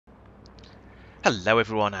Hello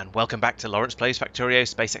everyone and welcome back to Laurence Plays Factorio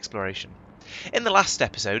Space Exploration. In the last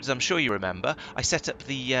episode, as I'm sure you remember, I set up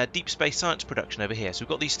the Deep Space Science production over here. So we've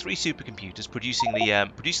got these three supercomputers producing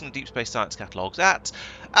the Deep Space Science catalogues at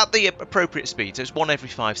the appropriate speed. So it's one every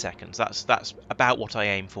 5 seconds. That's about what I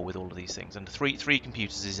aim for with all of these things, and three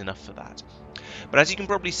computers is enough for that. But as you can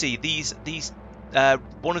probably see,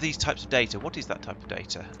 one of these types of data. What is that type of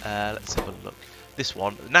data? Let's have a look. This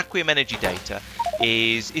one, Naquium energy data,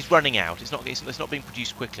 is running out. It's not being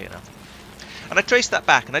produced quickly enough. And I traced that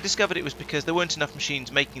back, and I discovered it was because there weren't enough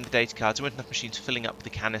machines making the data cards. There weren't enough machines filling up the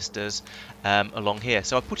canisters along here.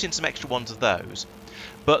 So I put in some extra ones of those.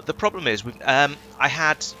 But the problem is, I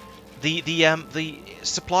had the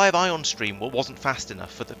supply of ion stream wasn't fast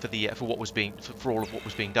enough for all of what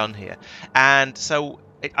was being done here, and so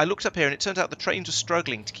I looked up here, and it turns out the trains were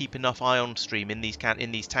struggling to keep enough ion stream in these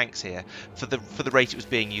tanks here for the rate it was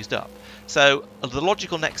being used up. So the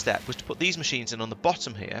logical next step was to put these machines in on the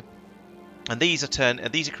bottom here, and these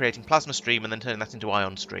are creating plasma stream and then turning that into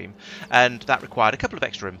ion stream, and that required a couple of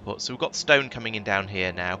extra inputs. So we've got stone coming in down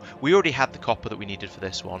here now. We already had the copper that we needed for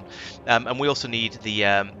this one, and we also need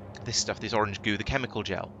this orange goo, the chemical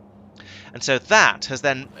gel. And so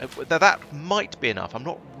that might be enough. I'm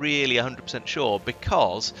not really 100% sure,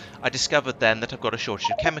 because I discovered then that I've got a shortage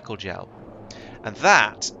of chemical gel. And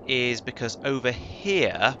that is because over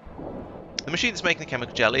here, the machine that's making the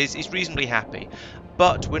chemical gel is reasonably happy,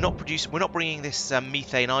 but we're not bringing this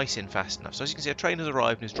methane ice in fast enough. So as you can see, a train has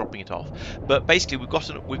arrived and is dropping it off. But basically, we've got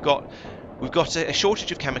a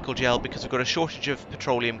shortage of chemical gel because we've got a shortage of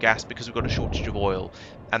petroleum gas because we've got a shortage of oil,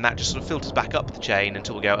 and that just sort of filters back up the chain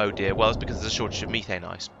until we go, oh dear, well, it's because there's a shortage of methane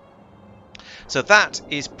ice. So that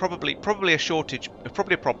is probably a shortage,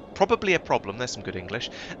 probably a problem. There's some good English,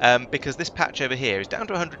 because this patch over here is down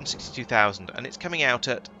to 162,000, and it's coming out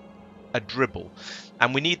at a dribble,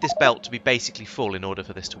 and we need this belt to be basically full in order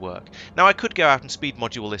for this to work. Now I could go out and speed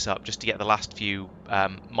module this up just to get the last few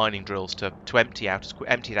mining drills to empty it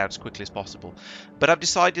out as quickly as possible, but I've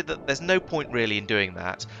decided that there's no point really in doing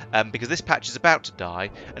that, because this patch is about to die.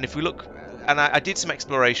 And if we look, and I did some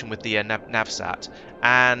exploration with the navsat,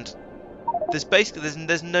 and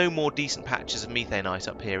there's no more decent patches of methane ice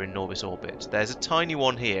up here in Norbis orbit. There's a tiny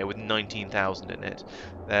one here with 19,000 in it.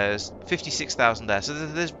 There's 56,000 there, so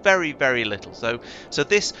there's very, very little. So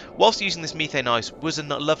this, whilst using this methane ice was a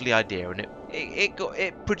lovely idea, and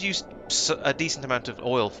it produced a decent amount of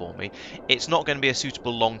oil for me, it's not going to be a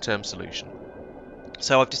suitable long-term solution.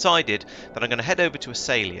 So I've decided that I'm going to head over to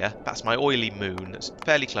Asalia. That's my oily moon that's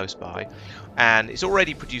fairly close by, and it's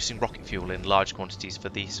already producing rocket fuel in large quantities for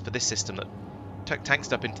this system that tanks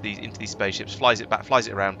it up into these spaceships, flies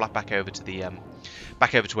it around back over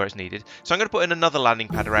to where it's needed. So I'm going to put in another landing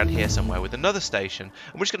pad around here somewhere with another station,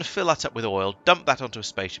 and we're just going to fill that up with oil, dump that onto a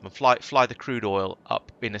spaceship, and fly the crude oil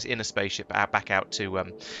up in a spaceship back out to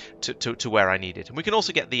where I need it. And we can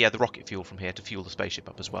also get the rocket fuel from here to fuel the spaceship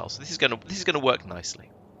up as well. So this is going to work nicely.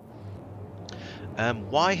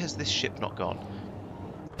 Why has this ship not gone?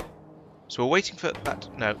 So we're waiting for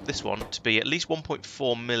this one to be at least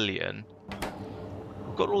 1.4 million.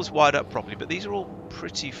 We've got all this wired up properly, but these are all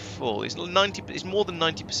pretty full. It's more than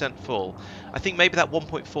 90% full. I think maybe that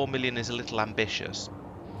 1.4 million is a little ambitious.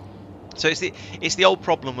 So it's the old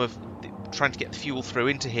problem of trying to get the fuel through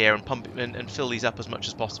into here and pump it and fill these up as much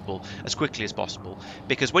as possible, as quickly as possible.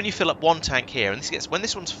 Because when you fill up one tank here, and when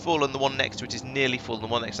this one's full and the one next to it is nearly full, and the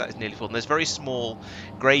one next to that is nearly full, and there's very small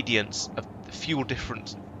gradients of fuel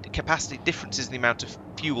capacity differences in the amount of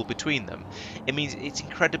fuel between them, it means it's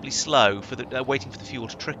incredibly slow for waiting for the fuel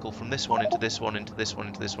to trickle from this one into this one, into this one,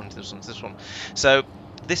 into this one, into this one, into this one. So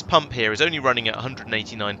this pump here is only running at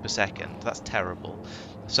 189 per second. That's terrible.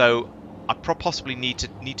 So I possibly need to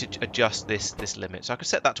adjust this limit. So I could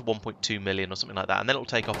set that to 1.2 million or something like that, and then it will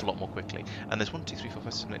take off a lot more quickly. And there's 1, 2, 3, 4,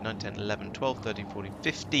 5, 6, 7, 8, 9, 10, 11, 12, 13,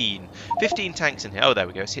 14, 15 tanks in here. Oh, there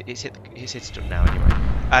we go. It's hit it now anyway.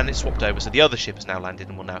 And it's swapped over, so the other ship has now landed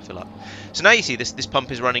and will now fill up. So now you see this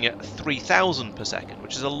pump is running at 3,000 per second,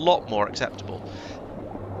 which is a lot more acceptable.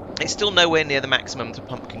 It's still nowhere near the maximum the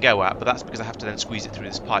pump can go at, but that's because I have to then squeeze it through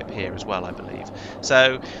this pipe here as well, I believe.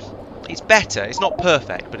 So it's better. It's not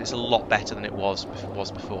perfect, but it's a lot better than it was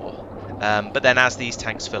before. But then as these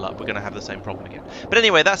tanks fill up, we're going to have the same problem again. But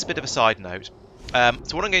anyway, that's a bit of a side note.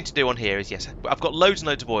 So what I'm going to do on here is, yes, I've got loads and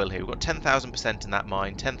loads of oil here. We've got 10,000% in that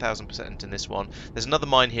mine, 10,000% in this one. There's another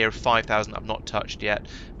mine here of 5,000 I've not touched yet,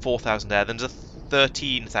 4,000 there. Then there's a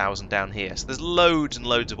 13,000 down here. So there's loads and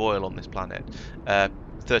loads of oil on this planet.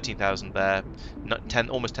 13,000 there,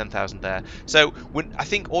 almost 10,000 there. So I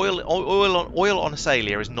think oil on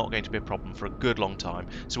Asalia is not going to be a problem for a good long time.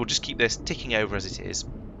 So we'll just keep this ticking over as it is.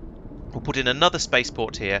 We'll put in another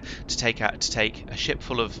spaceport here to take a ship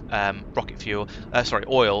full of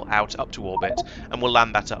oil out up to orbit, and we'll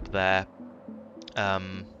land that up there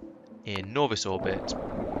in Norvis orbit,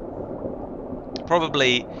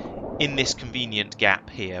 probably in this convenient gap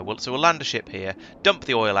here. So we'll land a ship here, dump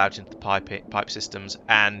the oil out into the pipe systems,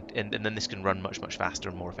 and then this can run much faster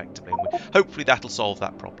and more effectively. And hopefully that'll solve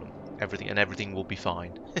that problem. Everything will be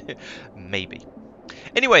fine. Maybe.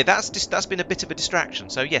 Anyway, that's been a bit of a distraction.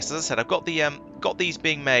 So yes, as I said, I've got these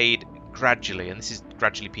being made gradually, and this is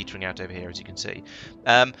gradually petering out over here, as you can see.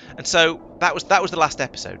 And so that was the last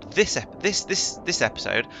episode. This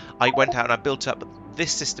episode, I went out and I built up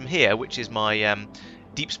this system here, which is my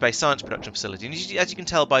deep space science production facility. And as you can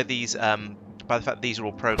tell by these, by the fact that these are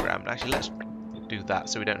all programmed. Actually, let's do that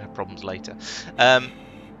so we don't have problems later.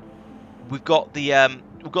 We've got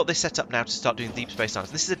this set up now to start doing deep space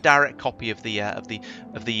science. This is a direct copy of the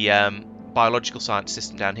biological science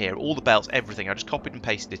system down here. All the belts, everything. I just copied and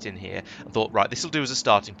pasted it in here and thought, right, this will do as a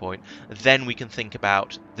starting point. Then we can think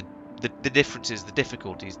about the differences, the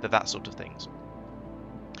difficulties, that sort of things.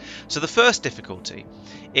 So the first difficulty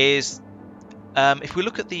is if we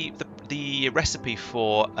look at the recipe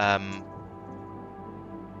for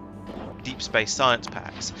deep space science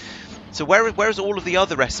packs. So whereas all of the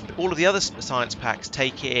other science packs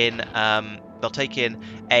take in, they'll take in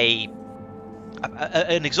an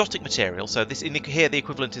exotic material. So here the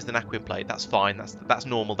equivalent is the Naquium plate. That's fine. That's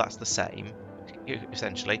normal. That's the same,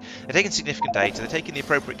 essentially. They're taking significant data. They're taking the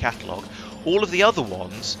appropriate catalogue. All of the other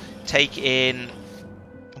ones take in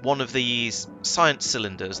one of these science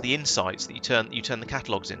cylinders, the insights that you turn the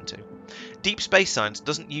catalogues into. Deep space science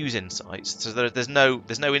doesn't use insights, so there's no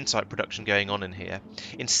insight production going on in here.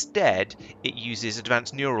 Instead, it uses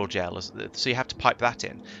advanced neural gel, so you have to pipe that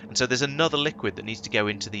in. And so there's another liquid that needs to go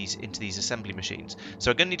into these assembly machines. So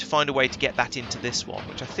I'm going to need to find a way to get that into this one,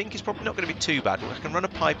 which I think is probably not going to be too bad. I can run a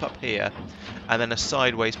pipe up here, and then a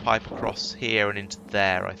sideways pipe across here and into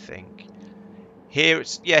there, I think. Here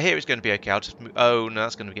it's going to be okay. I'll just move. Oh no,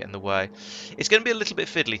 that's going to get in the way. It's going to be a little bit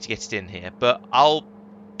fiddly to get it in here, but I'll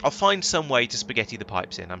find some way to spaghetti the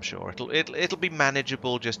pipes in. I'm sure it'll be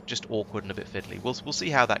manageable, just awkward and a bit fiddly. We'll see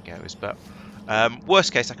how that goes. But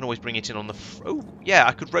worst case, I can always bring it in on the. Oh yeah,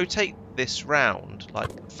 I could rotate this round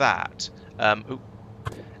like that,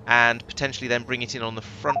 and potentially then bring it in on the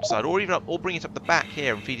front side, or bring it up the back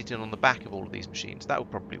here and feed it in on the back of all of these machines. That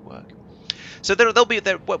would probably work. So there'll be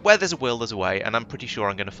where there's a will, there's a way, and I'm pretty sure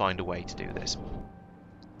I'm going to find a way to do this.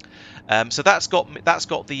 So that's got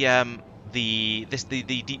the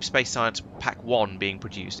Deep Space Science Pack 1 being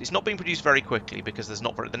produced. It's not being produced very quickly because the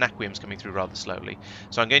Naquium's coming through rather slowly.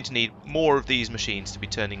 So I'm going to need more of these machines to be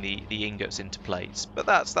turning the ingots into plates. But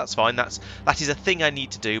that's fine. That is a thing I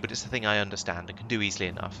need to do, but it's a thing I understand and can do easily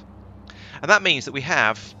enough. And that means that we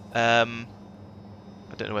have I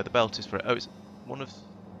don't know where the belt is for it. Oh, it's one of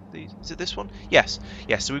these. Is it this one? Yes.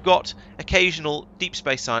 So we've got occasional Deep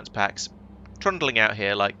Space Science packs trundling out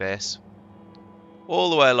here like this, all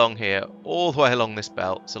the way along here, all the way along this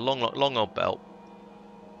belt. It's a long old belt.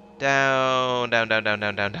 Down, and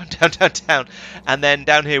then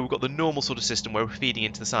down here we've got the normal sort of system where we're feeding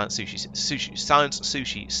into the science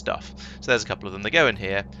sushi stuff. So there's a couple of them. They go in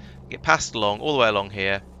here, get passed along all the way along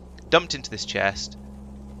here, dumped into this chest,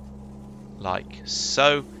 like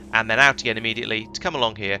so. And then out again immediately to come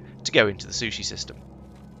along here to go into the sushi system.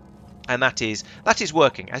 And that is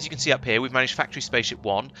working. As you can see up here, we've managed Factory Spaceship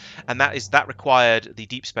 1, and that required the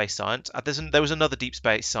Deep Space Science. There was another Deep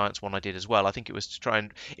Space Science one I did as well. I think it was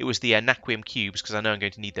the Naquium cubes, because I know I'm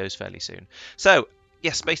going to need those fairly soon. So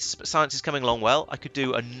yes, space science is coming along well. I could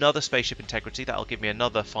do another Spaceship Integrity. That'll give me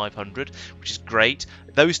another 500, which is great.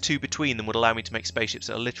 Those two between them would allow me to make spaceships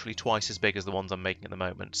that are literally twice as big as the ones I'm making at the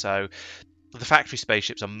moment. So the factory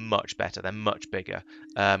spaceships are much better. They're much bigger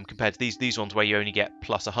compared to these ones where you only get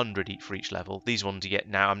plus 100 for each level. These ones you get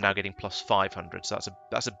now. I'm now getting plus 500, so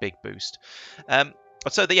that's a big boost.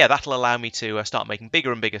 So that'll allow me to start making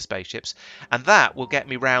bigger and bigger spaceships, and that will get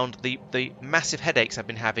me round the massive headaches I've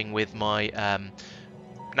been having with my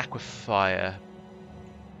Naquifier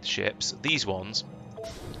ships. These ones,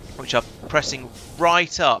 which are pressing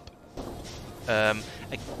right up.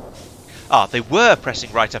 They were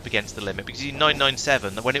pressing right up against the limit, because in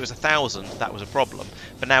 997, when it was 1,000, that was a problem.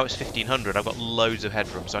 But now it's 1,500. I've got loads of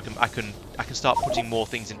headroom, so I can start putting more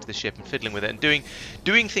things into the ship and fiddling with it and doing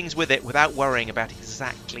things with it without worrying about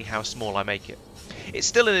exactly how small I make it. It's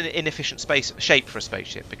still an inefficient shape for a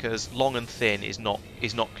spaceship, because long and thin is not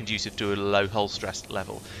conducive to a low hull stress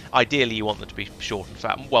level. Ideally, you want them to be short and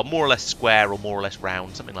fat, well, more or less square or more or less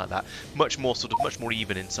round, something like that. Much more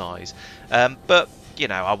even in size. But you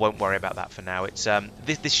know, I won't worry about that for now. It's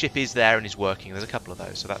this ship is there and is working. There's a couple of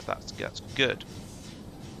those, so that's good.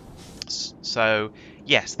 So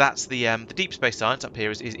yes, that's the deep space science up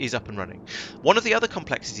here is up and running. One of the other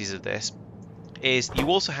complexities of this is you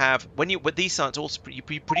also have, with these science, also you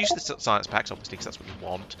produce the science packs, obviously, because that's what you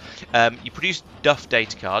want. You produce duff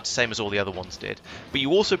data cards, same as all the other ones did, but you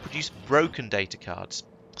also produce broken data cards.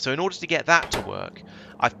 So in order to get that to work,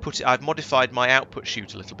 I've modified my output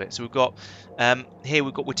chute a little bit. So we've got here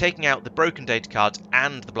we're taking out the broken data cards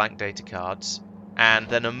and the blank data cards, and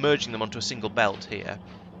then I'm merging them onto a single belt here.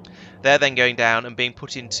 They're then going down and being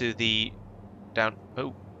put into the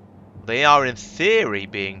Oh. They are, in theory,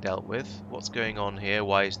 being dealt with. What's going on here?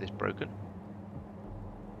 Why is this broken?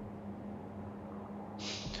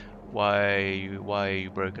 Why are you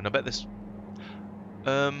broken? I bet this...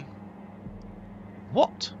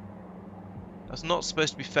 What? That's not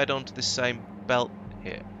supposed to be fed onto this same belt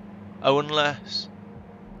here. Oh, unless...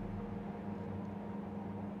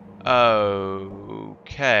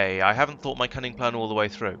 Okay, I haven't thought my cunning plan all the way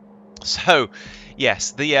through. So,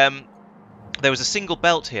 yes, there was a single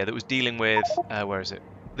belt here that was dealing with where is it?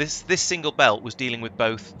 This single belt was dealing with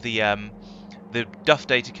both the duff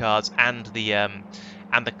data cards and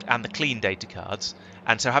the clean data cards,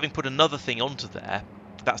 and so having put another thing onto there,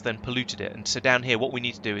 that's then polluted it. And so down here, what we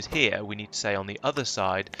need to do is here we need to say on the other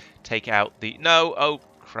side, take out the oh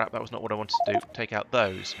crap, that was not what I wanted to do. Take out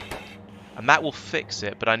those, and that will fix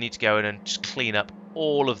it. But I need to go in and just clean up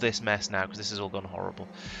all of this mess now because this has all gone horrible.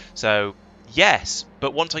 So. Yes,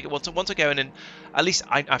 but once I go in and at least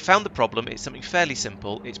I found the problem. It's something fairly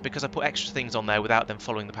simple. It's because I put extra things on there without them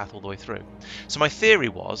following the path all the way through. So my theory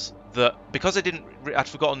was that because I'd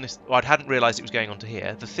forgotten this, or I hadn't realised it was going onto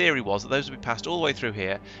here. The theory was that those would be passed all the way through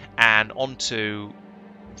here and onto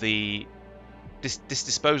this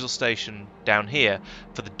disposal station down here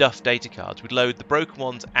for the duff data cards. We'd load the broken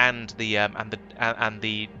ones and the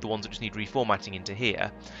ones that just need reformatting into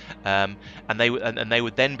here, and they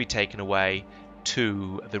would then be taken away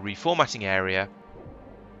to the reformatting area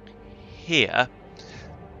here,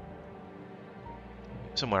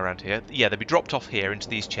 somewhere around here. Yeah, they'd be dropped off here into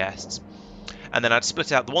these chests. And then I'd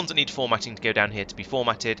split out the ones that need formatting to go down here to be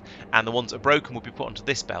formatted, and the ones that are broken would be put onto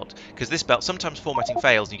this belt, because this belt, sometimes formatting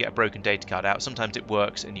fails and you get a broken data card out, sometimes it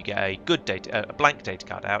works and you get a blank data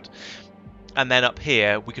card out. And then up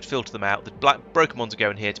here we could filter them out. The broken ones would go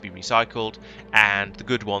in here to be recycled, and the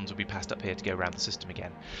good ones would be passed up here to go around the system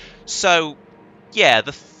again. So yeah,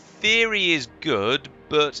 the theory is good,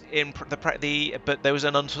 but but there was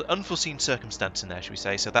an unforeseen circumstance in there, should we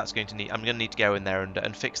say? So that's I'm going to need to go in there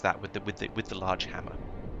and fix that with the large hammer.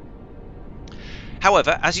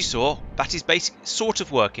 However, as you saw, that is sort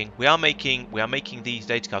of working. We are making these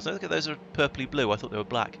data cards. Look at those are purpley blue. I thought they were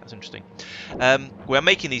black. That's interesting. We are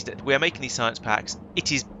making these science packs.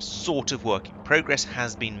 It is sort of working. Progress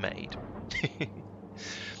has been made.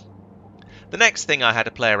 The next thing I had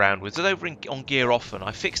to play around with was over on Gear Often.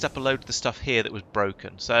 I fixed up a load of the stuff here that was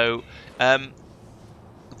broken. So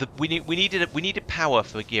we needed power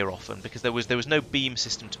for Gear Often because there was no beam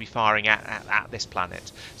system to be firing at this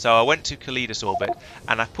planet. So I went to Kalidus orbit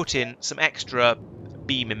and I put in some extra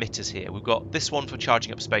beam emitters here. We've got this one for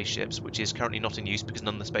charging up spaceships, which is currently not in use because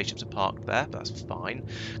none of the spaceships are parked there, but that's fine.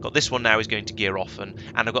 Got this one now is going to Gear Often,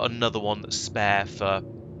 and I've got another one that's spare for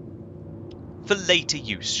later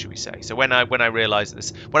use, should we say. So when I realised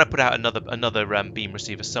this, when I put out another beam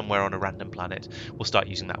receiver somewhere on a random planet, we'll start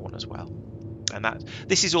using that one as well. And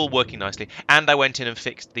this is all working nicely. And I went in and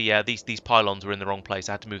fixed these pylons were in the wrong place.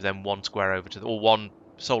 I had to move them one square over to one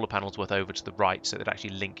solar panel's worth over to the right so they'd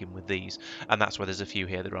actually link in with these. And that's why there's a few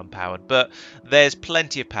here that are unpowered. But there's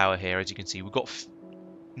plenty of power here, as you can see. We've got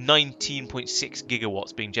 19.6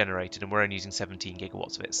 gigawatts being generated, and we're only using 17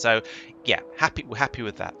 gigawatts of it. So yeah, we're happy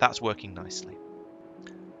with that. That's working nicely.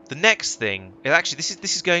 The next thing is actually this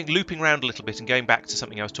is looping around a little bit and going back to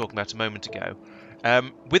something I was talking about a moment ago.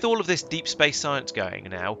 With all of this deep space science going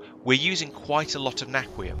now, we're using quite a lot of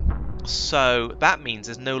naquium. So that means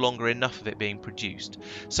there's no longer enough of it being produced.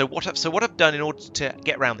 So what I've done in order to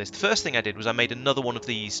get around this, the first thing I did was I made another one of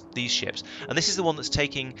these ships, and this is the one that's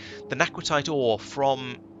taking the naquitite ore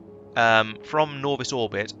from Norvis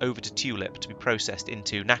orbit over to Tulip to be processed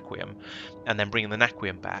into naquium, and then bringing the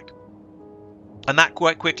naquium back. And that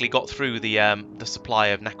quite quickly got through the supply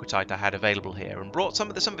of naquitite I had available here and brought some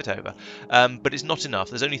of it over. But it's not enough.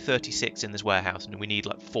 There's only 36 in this warehouse, and we need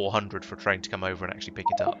like 400 for a train to come over and actually pick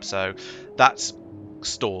it up. So that's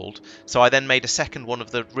stalled. So I then made a second one of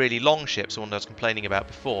the really long ships, the one I was complaining about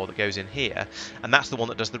before, that goes in here. And that's the one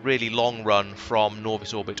that does the really long run from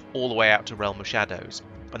Norvis orbit all the way out to Realm of Shadows.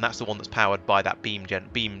 and that's the one that's powered by that beam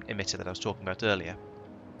emitter that I was talking about earlier.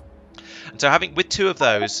 And so with 2 of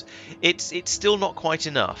those, it's still not quite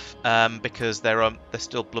enough, because they're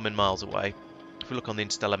still blooming miles away. If we look on the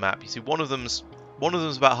interstellar map, you see one of them's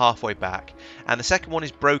about halfway back, and the second one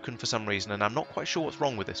is broken for some reason, and I'm not quite sure what's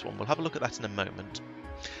wrong with this one. We'll have a look at that in a moment.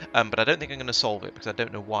 But I don't think I'm going to solve it because I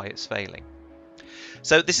don't know why it's failing.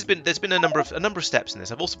 So there's been a number of steps in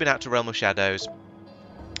this. I've also been out to Realm of Shadows,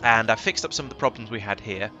 and I've fixed up some of the problems we had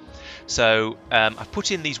here. So I've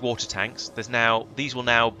put in these water tanks. These will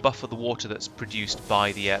now buffer the water that's produced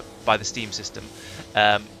by the steam system,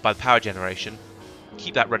 by the power generation.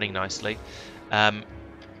 Keep that running nicely, and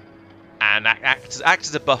act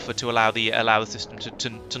as a buffer to allow the system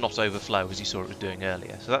to not overflow, as you saw it was doing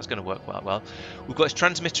earlier. So that's going to work quite well. We've got this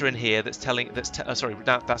transmitter in here that's that's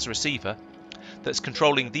a receiver that's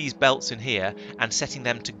controlling these belts in here and setting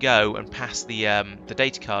them to go and pass the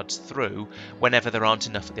data cards through whenever there aren't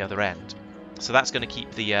enough at the other end. So that's going to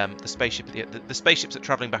keep the spaceships that are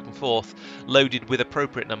travelling back and forth loaded with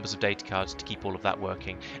appropriate numbers of data cards to keep all of that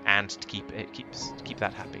working and to keep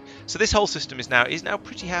that happy. So this whole system is now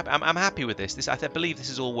pretty happy. I'm happy with this. I believe this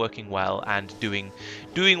is all working well and doing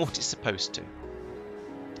what it's supposed to.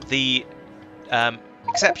 The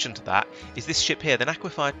exception to that is this ship here, the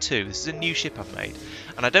Naquifire 2. This is a new ship I've made,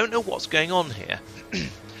 and I don't know what's going on here.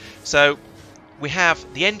 So we have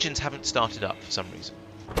the engines haven't started up for some reason.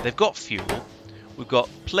 They've got fuel. We've got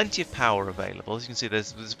plenty of power available. As you can see,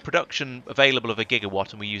 there's production available of 1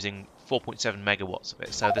 gigawatt, and we're using 4.7 megawatts of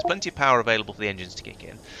it. So there's plenty of power available for the engines to kick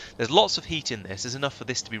in. There's lots of heat in this. There's enough for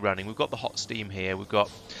this to be running. We've got the hot steam here. We've got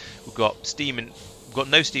steam in. We've got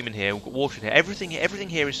no steam in here. We've got water in here. Everything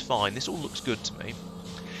here is fine. This all looks good to me.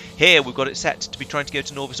 Here we've got it set to be trying to go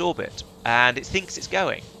to Norvis orbit, and it thinks it's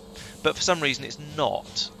going, but for some reason it's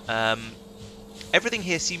not. Everything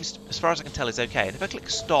here seems, as far as I can tell, is okay. And if I click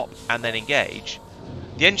stop and then engage,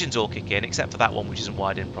 the engines all kick in, except for that one which isn't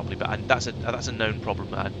wired in properly. But that's a known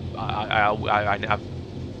problem. I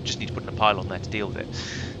just need to put in a pylon there to deal with it.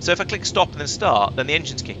 So if I click stop and then start, then the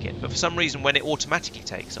engines kick in. But for some reason, when it automatically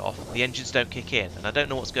takes off, the engines don't kick in, and I don't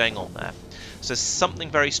know what's going on there. So there's something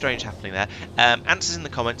very strange happening there. Answers in the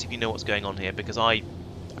comments if you know what's going on here, because I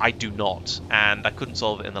do not, and I couldn't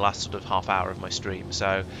solve it in the last sort of half hour of my stream.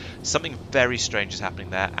 So something very strange is happening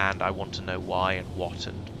there, and I want to know why and what,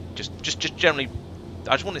 and just generally,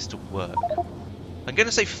 I just want this to work. I'm going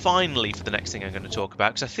to say finally for the next thing I'm going to talk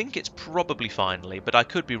about, because I think it's probably finally, but I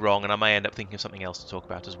could be wrong, and I may end up thinking of something else to talk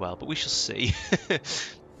about as well, but we shall see.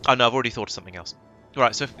 Oh no, I've already thought of something else.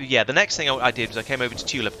 Right, so yeah, the next thing I did was I came over to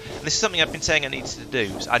Tulip, and this is something I've been saying I needed to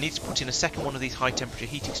do. So I need to put in a second one of these high temperature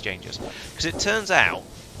heat exchangers, because it turns out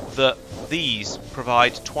that these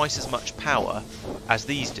provide twice as much power as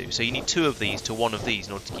these do. So you need 2 of these to 1 of these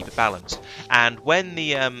in order to keep it balanced. And when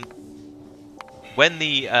the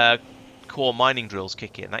core mining drills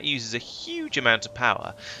kick in, that uses a huge amount of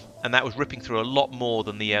power, and that was ripping through a lot more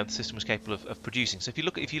than the system was capable of producing. So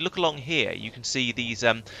if you look along here, you can see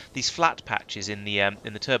these flat patches in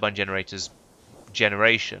the turbine generator's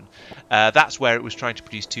generation. That's where it was trying to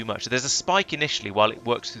produce too much. So there's a spike initially while it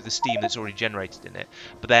works through the steam that's already generated in it,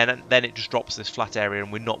 but then it just drops this flat area,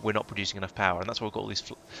 and we're not producing enough power, and that's why we've got all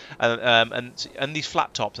these and these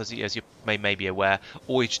flat tops, as you may be aware,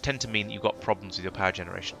 always tend to mean that you've got problems with your power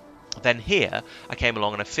generation. Then here I came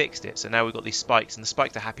along and I fixed it, so now we've got these spikes, and the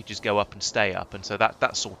spikes are happy to just go up and stay up, and so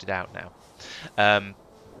that's sorted out now.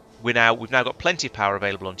 We've now got plenty of power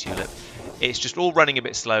available on Tulip. It's just all running a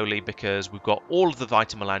bit slowly because we've got all of the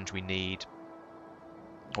vitamelange we need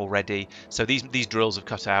already. So these drills have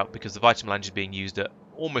cut out because the vitamelange is being used at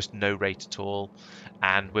almost no rate at all,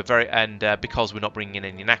 and because we're not bringing in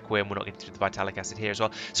any Naquim, we're not getting through the vitalic acid here as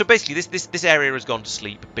well. So basically, this area has gone to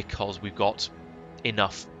sleep because we've got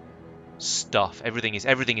enough stuff. Everything is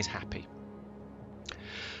happy.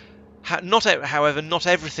 However, not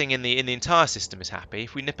everything in the entire system is happy.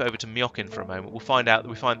 If we nip over to Myokin for a moment, we'll find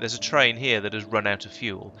there's a train here that has run out of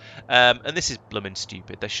fuel, and this is bloomin'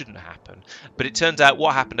 stupid. That shouldn't happen. But it turns out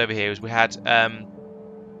what happened over here is we had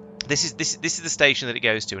this is the station that it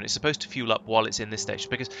goes to, and it's supposed to fuel up while it's in this station,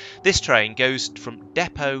 because this train goes from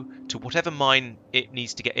depot to whatever mine it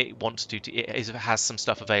needs to get. It wants to. It has some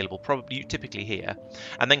stuff available, typically here,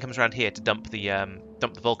 and then comes around here to dump the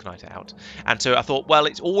vulcanite out. And so I thought, well,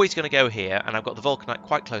 it's always going to go here, and I've got the vulcanite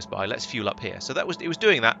quite close by. Let's fuel up here. So it was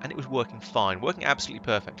doing that, and it was working fine, working absolutely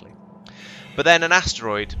perfectly. But then an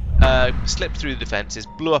asteroid slipped through the defences,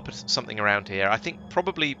 blew up something around here. I think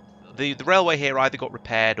probably the railway here either got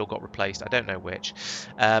repaired or got replaced. I don't know which.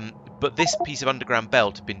 But this piece of underground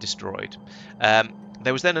belt had been destroyed.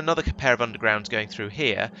 There was then another pair of undergrounds going through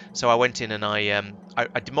here, so I went in and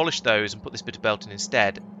I demolished those and put this bit of belt in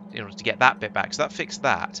instead in order to get that bit back. So that fixed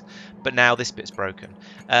that, but now this bit's broken.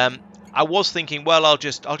 I was thinking, well, I'll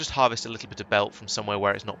just harvest a little bit of belt from somewhere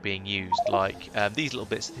where it's not being used, like these little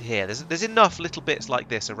bits here. There's enough little bits like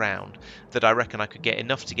this around that I reckon I could get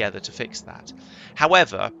enough together to fix that.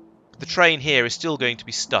 However, the train here is still going to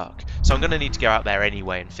be stuck, so I'm going to need to go out there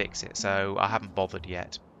anyway and fix it. So I haven't bothered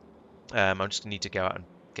yet. I'm just going to need to go out and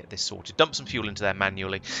get this sorted, dump some fuel into there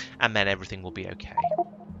manually, and then everything will be okay.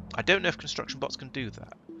 I don't know if construction bots can do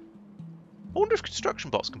that. I wonder if construction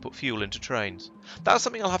bots can put fuel into trains. That's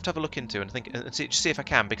something I'll have to have a look into and think and see if I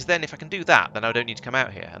can, because then if I can do that, then I don't need to come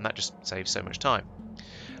out here, and that just saves so much time.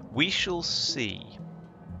 We shall see.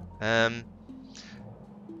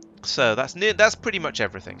 So that's pretty much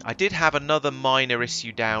everything. I did have another minor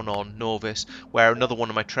issue down on Norvis, where another one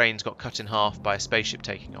of my trains got cut in half by a spaceship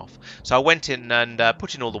taking off. So I went in and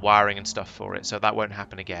put in all the wiring and stuff for it, so that won't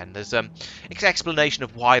happen again. There's an explanation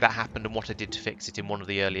of why that happened and what I did to fix it in one of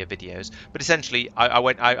the earlier videos. But essentially,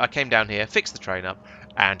 I came down here, fixed the train up,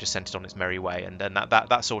 and just sent it on its merry way, and then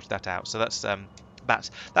that sorted that out. So that's now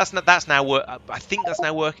I think that's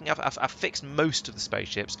now working. I've fixed most of the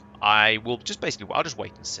spaceships. I'll just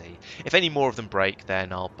wait and see. If any more of them break,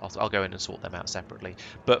 then I'll go in and sort them out separately.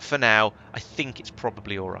 But for now, I think it's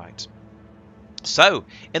probably all right. So,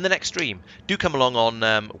 in the next stream, do come along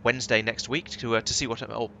on Wednesday next week to see what,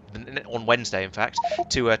 or on Wednesday in fact,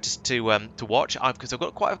 to watch. Because I've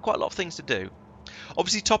got quite a lot of things to do.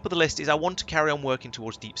 Obviously, top of the list is I want to carry on working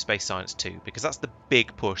towards Deep Space Science 2, because that's the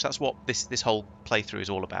big push. That's what this whole playthrough is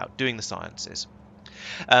all about, doing the sciences.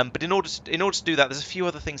 But in order to do that, there's a few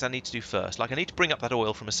other things I need to do first. Like I need to bring up that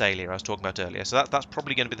oil from Asalia I was talking about earlier, so that's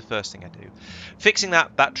probably going to be the first thing I do. Fixing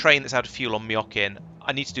that train that's out of fuel on Myokin,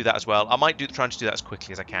 I need to do that as well. I might try to do that as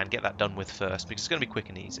quickly as I can, get that done with first, because it's going to be quick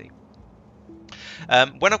and easy.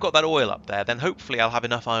 When I've got that oil up there, then hopefully I'll have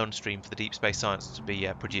enough ion stream for the Deep Space Science to be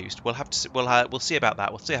produced. We'll see about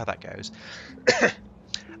that. We'll see how that goes.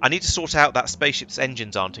 I need to sort out that spaceship's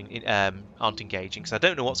engines aren't engaging, because I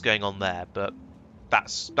don't know what's going on there, but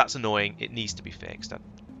that's annoying. It needs to be fixed.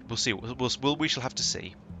 We'll see. We shall have to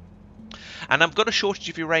see. And I've got a shortage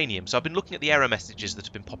of uranium, so I've been looking at the error messages that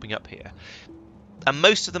have been popping up here, and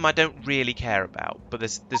most of them I don't really care about. But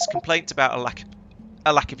there's complaints about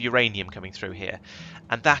a lack of uranium coming through here,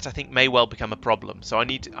 and that I think may well become a problem. So I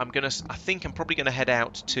think I'm probably gonna head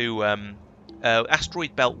out to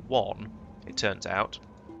asteroid belt 1. It turns out.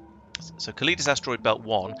 So Kalida's asteroid belt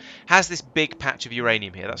 1 has this big patch of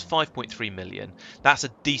uranium here. That's 5.3 million. That's a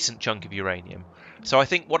decent chunk of uranium. So I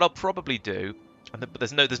think what I'll probably do, but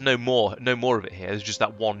there's no more of it here. There's just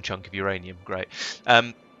that one chunk of uranium. Great.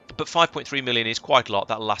 But 5.3 million is quite a lot.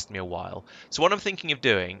 That'll last me a while. So what I'm thinking of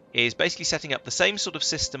doing is basically setting up the same sort of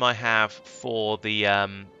system I have for the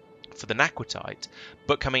Naquitite,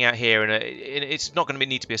 but coming out here, and it's not going to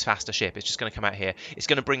need to be as fast a ship. It's just going to come out here. It's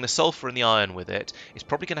going to bring the sulfur and the iron with it. It's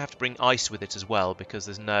probably going to have to bring ice with it as well, because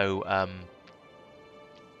there's no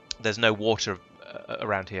water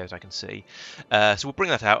around here as I can see. So we'll bring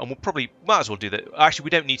that out, and we'll probably might as well do that. Actually, we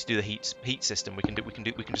don't need to do the heat system. We can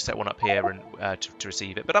just set one up here and to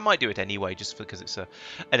receive it. But I might do it anyway, just because it's an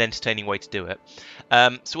entertaining way to do it.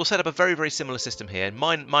 So we'll set up a very, very similar system here.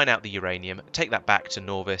 Mine out the uranium, take that back to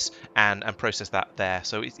Norvis, and process that there.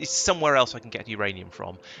 So it's somewhere else I can get uranium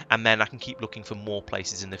from, and then I can keep looking for more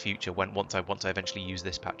places in the future once I eventually use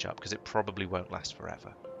this patch up, because it probably won't last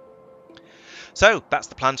forever. So that's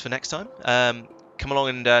the plans for next time. Come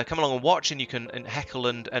along and watch, and you can heckle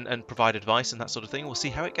and provide advice and that sort of thing. We'll see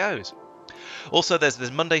how it goes. Also,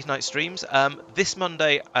 there's Monday night streams. This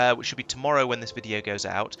Monday, which should be tomorrow when this video goes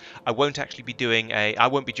out, I won't actually be I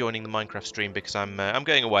won't be joining the Minecraft stream, because I'm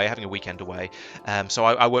going away, having a weekend away. So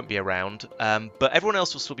I won't be around. But everyone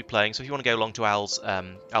else will still be playing. So if you want to go along to Al's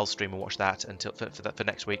stream and watch that for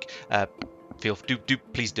next week,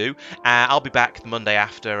 please do. I'll be back the Monday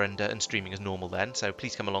after and streaming as normal then, so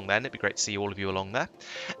please come along then. It'd be great to see all of you along there.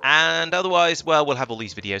 And otherwise, well, we'll have all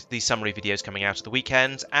these videos, these summary videos coming out at the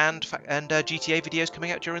weekends, and GTA videos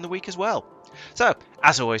coming out during the week as well. So,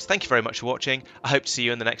 as always, thank you very much for watching. I hope to see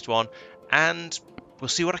you in the next one, and we'll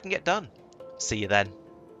see what I can get done. See you then.